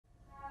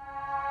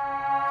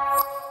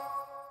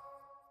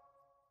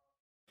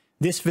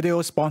This video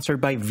is sponsored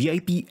by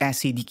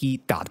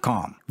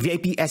vipscdkey.com.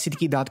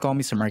 vipscdkey.com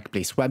is a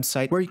marketplace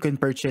website where you can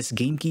purchase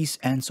game keys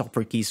and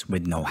software keys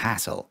with no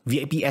hassle.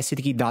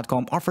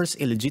 vipscdkey.com offers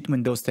a legit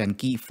Windows 10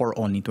 key for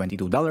only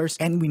 $22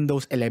 and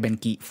Windows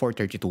 11 key for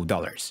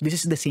 $32. This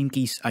is the same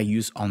keys I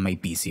use on my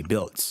PC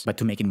builds.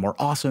 But to make it more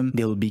awesome,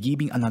 they will be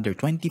giving another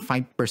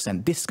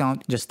 25%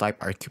 discount. Just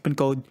type our coupon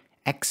code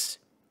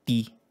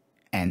XTNC.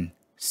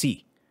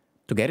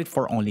 To get it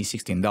for only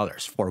 $16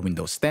 for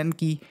Windows 10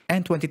 key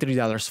and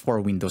 $23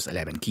 for Windows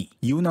 11 key.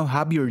 You now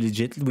have your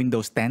legit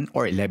Windows 10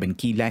 or 11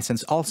 key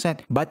license all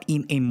set, but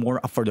in a more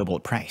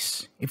affordable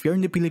price. If you're in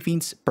the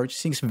Philippines,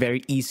 purchasing is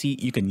very easy.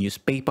 You can use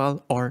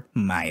PayPal or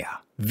Maya.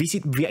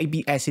 Visit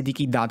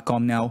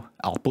vipscdkey.com now.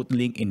 I'll put the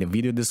link in the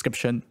video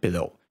description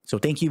below. So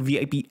thank you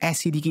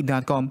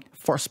vipscdkey.com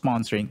for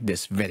sponsoring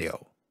this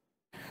video.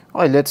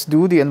 Okay, let's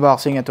do the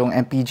unboxing itong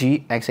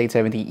MPG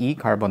X870E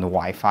Carbon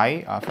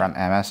Wi-Fi from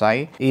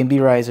MSI. AMD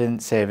Ryzen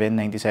 7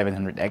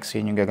 9700X,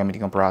 yun yung gagamitin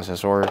kong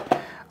processor.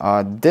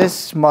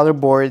 This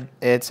motherboard,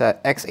 it's a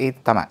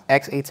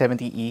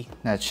X870E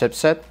na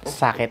chipset.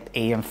 Socket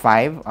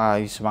AM5,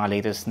 yung mga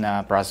latest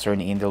na processor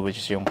ni Intel, which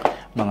is yung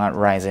mga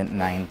Ryzen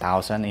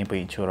 9000. Yun po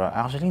yung itsura.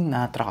 Actually,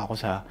 na-track ako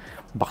sa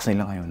box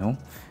nila ngayon, no?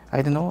 I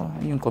don't know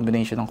yung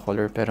combination ng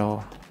color, pero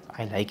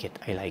I like it.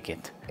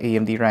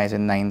 AMD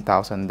Ryzen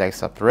 9000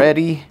 desktop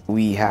ready.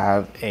 We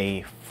have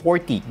a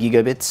 40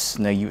 gigabits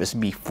na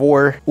USB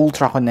 4,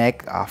 Ultra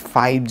Connect,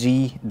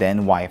 5G,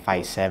 then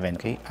Wi-Fi 7,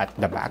 okay, at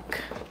the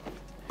back.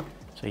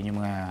 So yun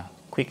yung mga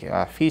quick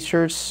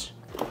features.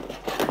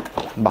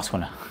 Box ko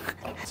na.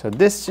 So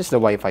this is the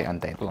Wi-Fi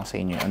antenna. Ito lang sa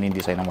inyo ano yung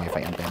design ng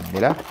Wi-Fi antenna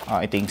nila.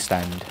 Ito yung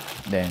stand,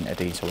 then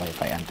ito yung sa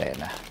Wi-Fi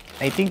antenna.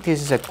 I think this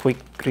is a quick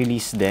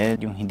release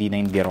din, yung hindi na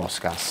yung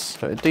diroscas.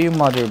 So ito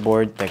yung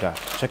motherboard. Teka,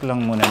 check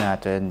lang muna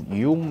natin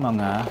yung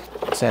mga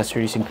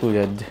accessories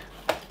included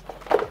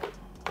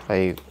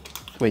okay,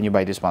 when you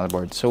buy this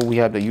motherboard. So we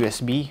have the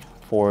USB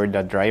for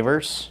the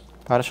drivers.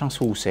 Para siyang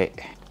susi.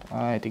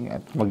 I think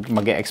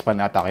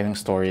mag-expand ata kayo ng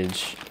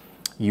storage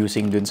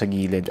using dun sa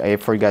gilid. I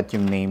forgot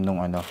yung name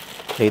nung ano.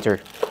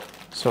 Later.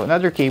 So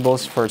another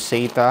cables for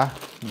SATA.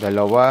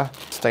 Dalawa.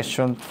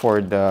 Extension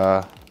for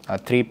the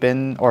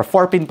 3-pin or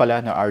 4-pin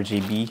pala na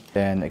RGB,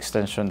 then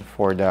extension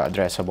for the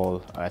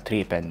addressable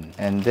 3-pin.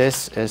 And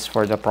this is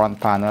for the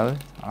front panel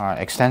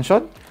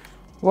extension.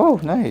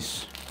 Wow,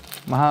 nice.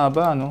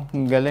 Mahaba, no?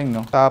 Ang galing,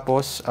 no?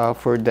 Tapos,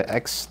 for the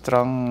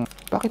extrang...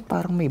 Bakit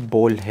parang may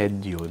ball head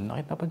yun?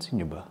 Napansin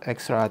nyo ba?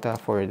 Extra ata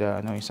for the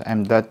ano, isa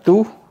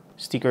M.2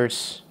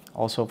 stickers.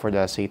 Also for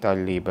the SATA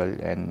label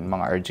and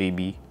mga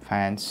RGB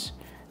fans.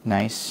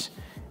 Nice.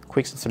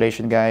 Quick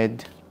installation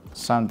guide.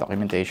 Some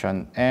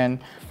documentation,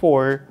 and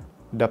for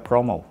the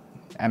promo,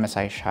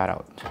 MSI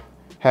shoutout.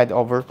 Head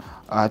over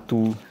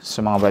to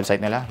sa mga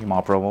website nila, yung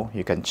mga promo,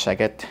 you can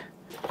check it.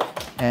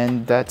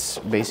 And that's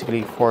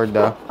basically for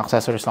the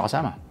accessories na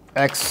kasama.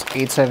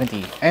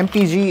 X870.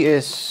 MPG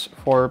is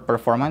for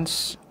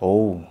performance.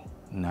 Oh,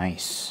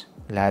 nice.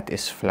 Lahat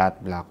is flat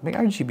black. May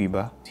RGB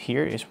ba?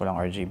 Here is walang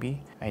RGB.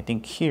 I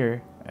think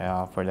here,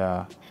 for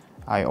the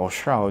I/O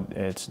shroud,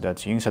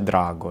 that's yung sa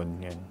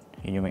Dragon.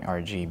 Yun yung may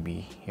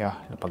RGB. Yeah,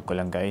 lapag ko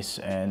lang guys.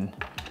 And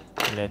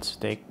let's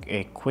take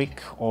a quick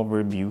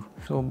overview.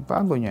 So,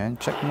 bago nyan,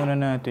 check muna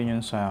natin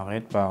yung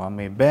socket. Baka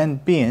may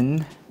bend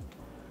pin.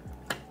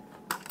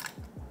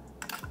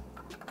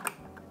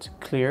 It's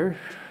clear.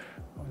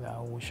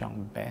 Wala ko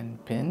siyang bend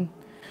pin.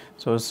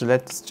 So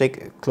let's take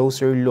a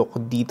closer look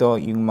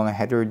dito. Yung mga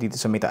header dito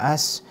sa may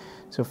taas.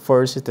 So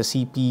first is the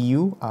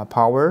CPU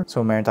power. So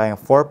meron tayong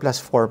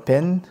 4+4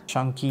 pin.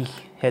 Chunky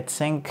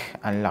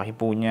heatsink. Ang laki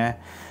po niya.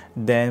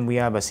 Then we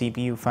have a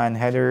CPU fan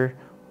header,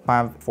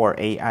 for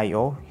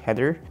AIO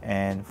header,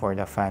 and for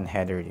the fan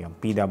header, yung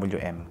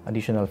PWM.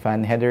 Additional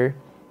fan header,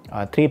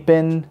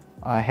 3-pin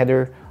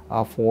header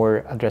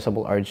for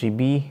addressable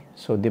RGB.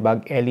 So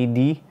debug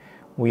LED,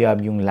 we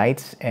have yung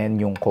lights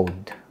and yung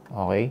code.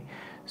 Okay.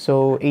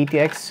 So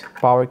ATX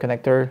power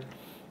connector.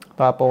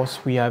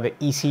 Tapos we have a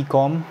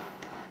ECCOM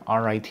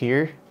right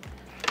here.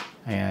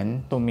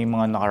 Ayan. So, may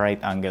mga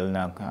naka-right angle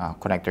na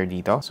connector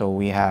dito. So,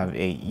 we have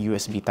a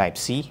USB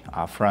Type-C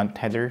front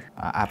header,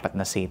 4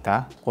 na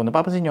SATA. Kung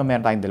napapansin nyo, meron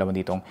tayong dalawa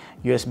ditong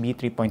USB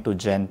 3.2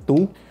 Gen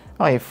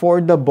 2. Okay,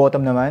 for the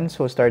bottom naman,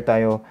 so start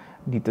tayo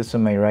dito sa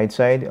my right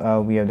side.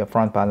 We have the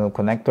front panel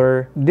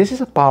connector. This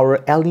is a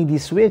power LED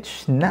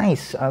switch.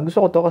 Nice!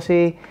 Gusto ko to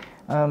kasi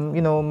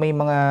you know, may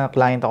mga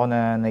client ako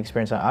na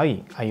na-experience na,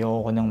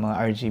 ayoko ng mga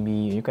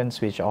RGB, you can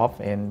switch off,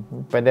 and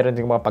pwede rin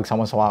mga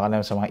pagsama-sama ka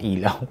na sa mga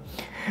ilaw.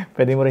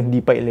 Pwede mo rin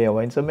hindi pa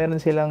ilawin. So,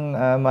 meron silang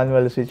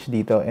manual switch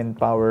dito and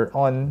power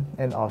on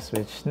and off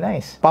switch.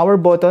 Nice. Power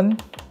button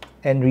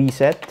and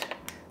reset.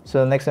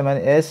 So, next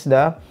naman is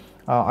the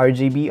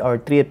RGB or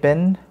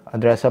 3-pin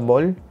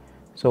addressable.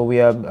 So,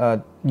 we have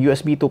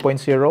USB 2.0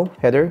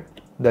 header,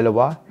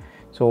 dalawa.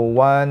 So,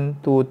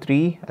 1, 2,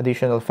 3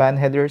 additional fan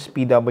headers,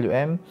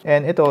 PWM.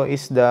 And ito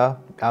is the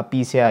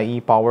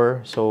PCIe power.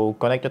 So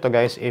connect to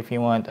guys if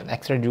you want an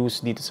extra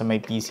juice dito sa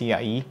may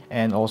PCIe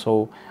and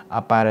also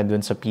para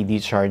dun sa PD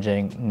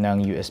charging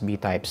ng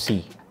USB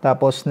Type-C.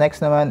 Tapos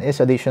next naman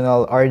is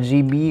additional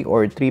RGB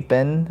or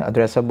 3-pin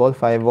addressable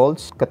 5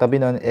 volts.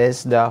 Katabi nun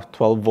is the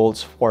 12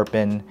 volts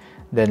 4-pin.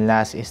 Then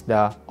last is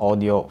the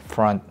audio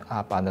front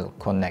panel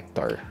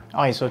connector.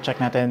 Okay, so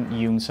check natin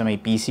yung sa may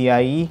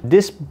PCIe.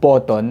 This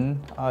button,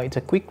 it's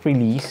a quick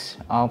release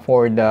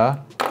for the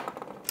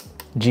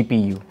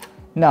GPU.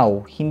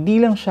 Now, hindi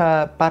lang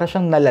siya para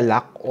siyang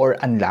nalalak or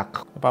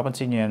unlock.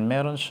 Napapansin niyo yan,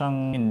 meron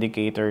siyang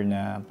indicator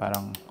na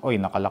parang, oy,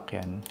 nakalock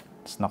yan.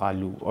 Tapos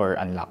nakalu or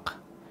unlock.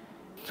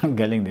 Ang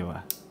galing, di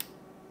ba?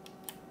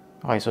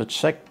 Okay, so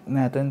check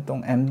natin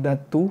tong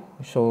M.2.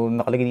 So,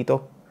 nakalagay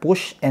dito,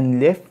 push and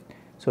lift.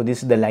 So,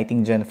 this is the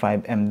Lighting Gen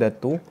 5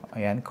 M.2.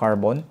 Ayan,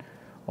 carbon.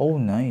 Oh,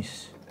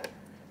 nice.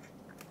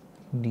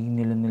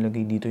 Hindi nila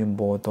nilagay dito yung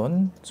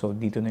button. So,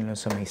 dito nila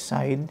sa may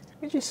side.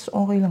 Which is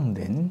okay lang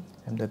din.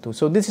 M.2.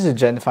 So, this is a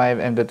Gen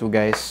 5 M.2,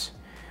 guys.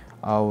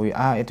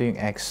 Ito yung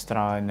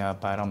extra na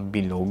parang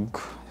bilog.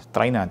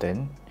 Try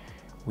natin.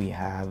 We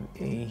have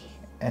a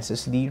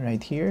SSD right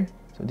here.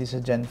 So, this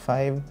is a Gen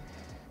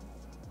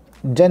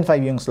 5. Gen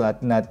 5 yung slot,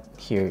 not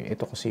here.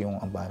 Ito kasi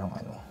yung parang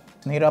ano.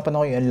 Nahirapan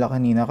ako i-unlock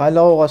kanina.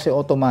 Akala ko kasi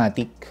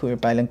automatic. Or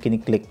parang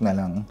kiniklik na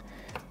lang.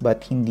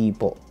 But hindi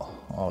po.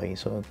 Okay,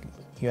 so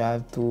you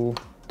have to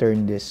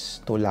turn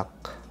this to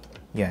lock.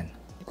 Yan.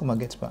 Hindi ko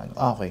magets pa ano.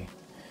 Okay.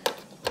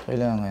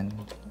 Kailangan.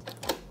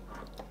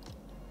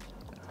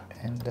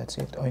 And that's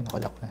it. Oh,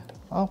 nakalock na.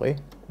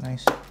 Okay.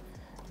 Nice.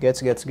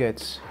 Gets.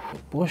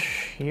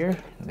 Push here.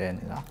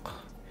 Then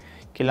lock.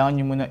 Kailangan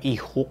nyo muna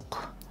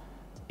i-hook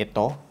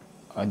ito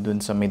dun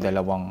sa may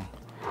dalawang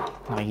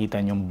nakikita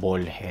nyo yung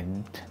ball head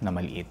na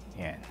maliit.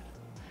 Yan.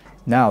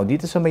 Now,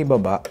 dito sa may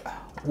baba,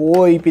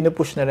 uy,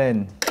 pinupush na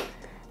rin.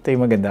 Ito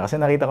yung maganda. Kasi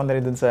nakita ko na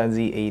rin dun sa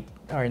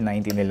Z8 or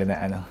 90 nila na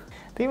ano.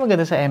 Ito yung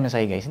maganda sa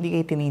MSI, guys. Hindi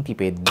kayo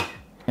tinitipid.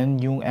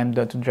 And yung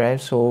M.2 drive,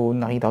 so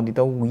nakita ko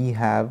dito, we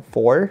have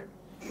 4.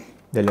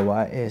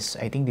 Dalawa is,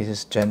 I think this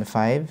is Gen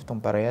 5.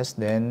 Itong parehas.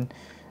 Then,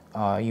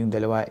 yung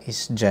dalawa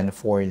is Gen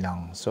 4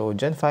 lang. So,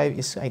 Gen 5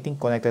 is, I think,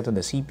 connected to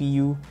the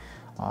CPU.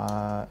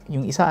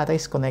 Yung isa ata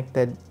is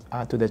connected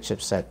to the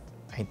chipset,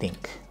 I think.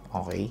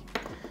 Okay.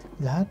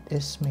 Lahat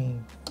is may...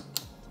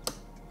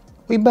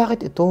 Uy,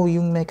 bakit ito?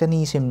 Yung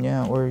mechanism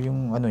niya or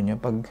yung ano niya,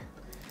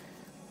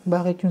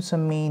 bakit yung sa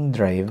main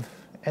drive,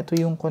 ito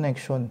yung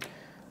connection.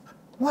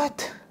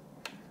 What?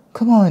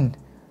 Come on.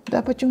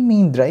 Dapat yung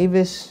main drive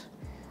is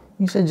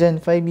yung sa Gen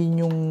 5,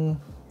 yun yung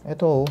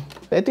ito.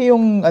 Ito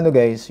yung ano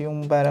guys,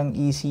 yung parang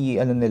easy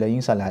ano nila,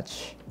 yung sa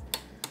latch.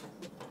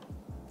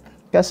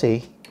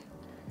 Kasi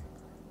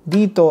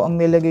dito, ang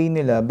nilagay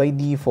nila by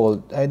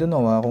default, I don't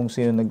know kung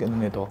sino nag-ano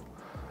nito.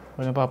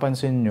 Kung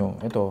napapansin nyo,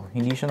 ito,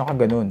 hindi siya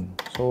nakaganon.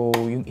 So,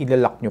 yung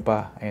ilalak nyo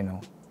pa, ayun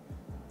o.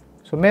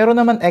 So, meron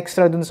naman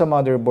extra dun sa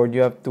motherboard.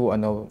 You have to,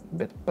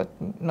 but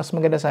mas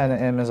maganda sana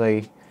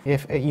MSI.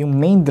 If yung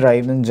main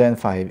drive ng Gen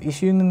 5 is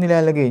yun yung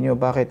nilalagay nyo.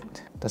 Bakit?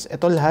 Tapos,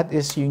 ito lahat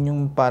is yun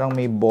yung parang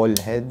may ball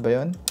head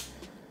ba yun?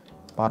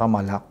 Para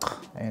malak.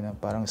 Ayun o,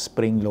 parang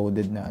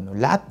spring-loaded na ano.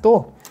 Lahat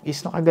to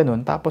is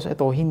nakaganon. Tapos,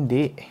 ito,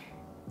 hindi.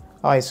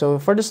 Okay, so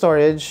for the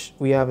storage,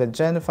 we have a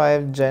Gen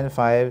 5, Gen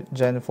 5,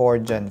 Gen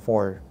 4, Gen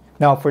 4.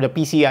 Now, for the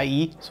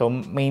PCIe, so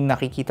may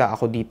nakikita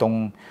ako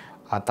ditong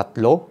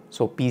tatlo.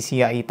 So,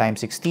 PCIe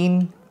times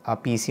 16,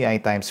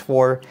 PCIe times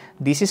 4.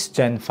 This is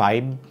Gen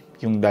 5,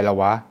 yung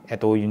dalawa.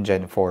 Ito yung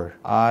Gen 4.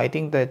 I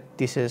think that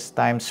this is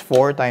times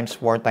 4 times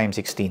 4 times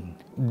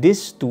 16.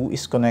 This 2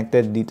 is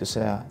connected dito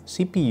sa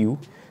CPU.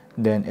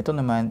 Then, ito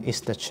naman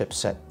is the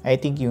chipset. I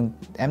think yung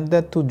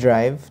M.2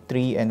 drive,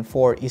 3 and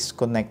 4 is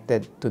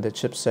connected to the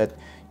chipset.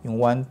 Yung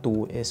 1,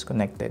 2 is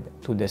connected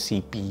to the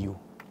CPU.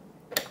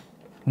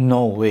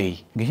 No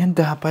way. Ganyan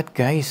dapat,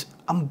 guys.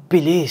 Ang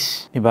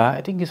bilis. Diba?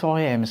 Ito yung gusto ko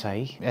kay MSI.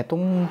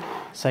 Itong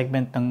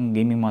segment ng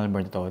gaming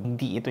motherboard to,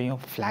 hindi ito yung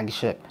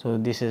flagship. So,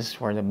 this is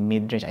for the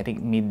mid-range. I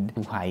think mid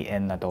to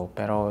high-end na to.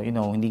 Pero, you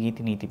know, hindi kayo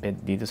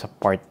tinitipid dito sa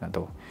part na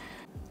to.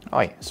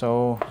 Okay,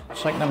 so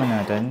check naman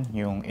natin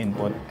yung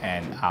input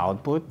and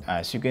output.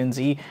 As you can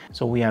see,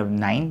 so we have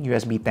 9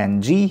 USB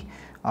 10G,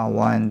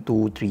 1,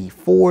 2, 3,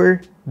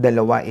 4.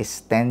 Dalawa is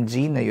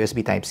 10G na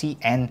USB Type-C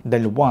and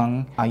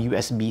dalawang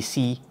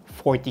USB-C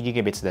 40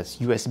 gigabits.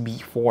 That's USB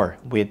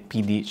 4 with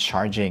PD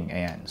charging.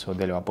 Ayan, so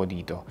dalawa po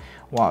dito.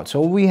 Wow,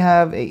 so we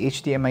have a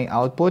HDMI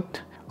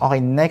output. Okay,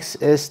 next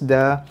is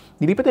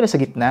nilipat nila sa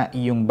gitna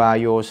yung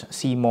BIOS,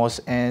 CMOS,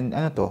 and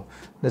ano to?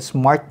 The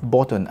smart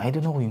button. I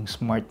don't know yung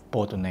smart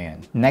button na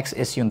yan. Next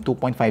is yung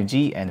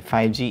 2.5G and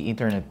 5G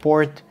Ethernet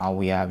port.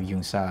 We have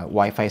yung sa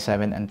Wi-Fi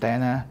 7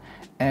 antenna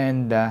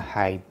and the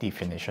high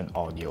definition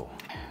audio.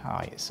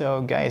 Okay, so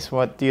guys,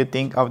 what do you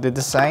think of the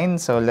design?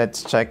 So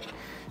let's check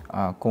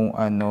kung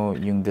ano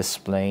yung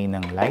display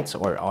ng lights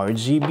or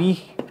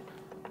RGB.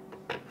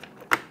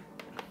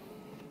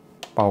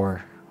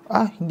 Power.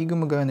 Hindi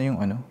gumagana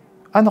yung ano.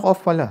 Naka-off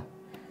pala.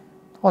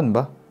 On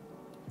ba?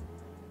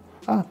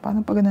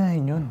 Paano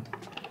paganahin yun?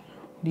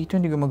 Dito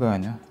hindi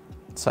gumagana.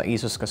 Sa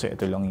Asus kasi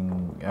ito lang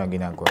yung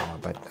ginagawa ko,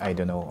 but I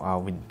don't know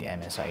with the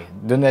MSI.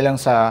 Doon na lang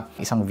sa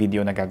isang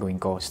video na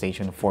gagawin ko,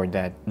 station for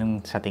that.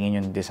 Nung sa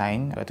tingin yung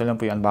design, ito lang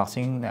po yung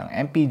unboxing ng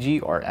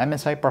MPG or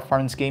MSI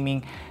Performance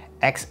Gaming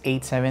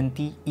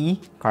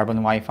X870E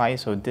carbon Wi-Fi.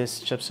 So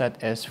this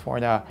chipset is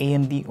for the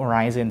AMD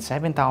Ryzen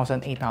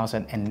 7000,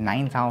 8000, and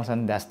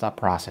 9000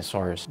 desktop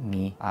processors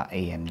ni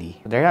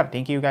AMD. So there you have.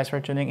 Thank you guys for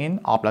tuning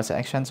in. All plus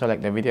action. So like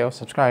the video,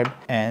 subscribe,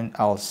 and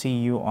I'll see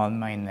you on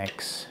my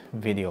next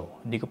video.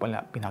 Hindi ko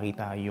pala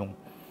pinakita yung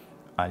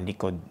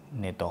likod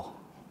nito.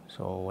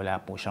 So wala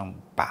po siyang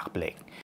backplate.